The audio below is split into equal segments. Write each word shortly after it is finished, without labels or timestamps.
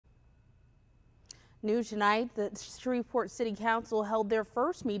New tonight, the Shreveport City Council held their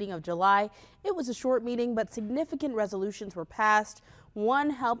first meeting of July. It was a short meeting, but significant resolutions were passed, one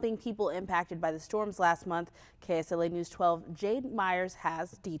helping people impacted by the storms last month. KSLA News 12 Jade Myers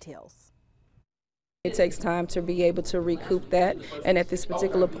has details. It takes time to be able to recoup that, and at this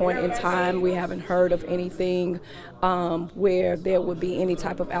particular point in time, we haven't heard of anything where there would be any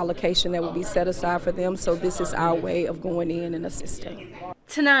type of allocation that would be set aside for them, so this is our way of going in and assisting.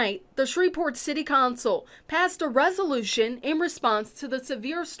 Tonight, the Shreveport City Council passed a resolution in response to the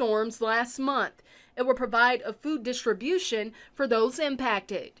severe storms last month. It will provide a food distribution for those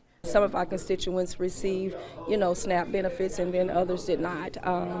impacted. Some of our constituents receive, SNAP benefits, and then others did not.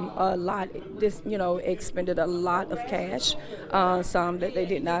 Expended a lot of cash, some that they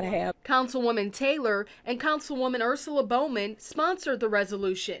did not have. Councilwoman Taylor and Councilwoman Ursula Bowman sponsored the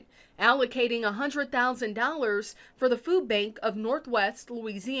resolution, allocating $100,000 for the food bank of Northwest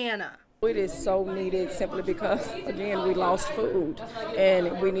Louisiana. It is so needed simply because, again, we lost food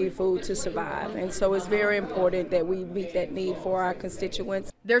and we need food to survive. And so it's very important that we meet that need for our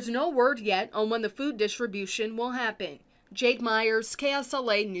constituents. There's no word yet on when the food distribution will happen. Jade Myers,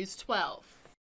 KSLA News 12.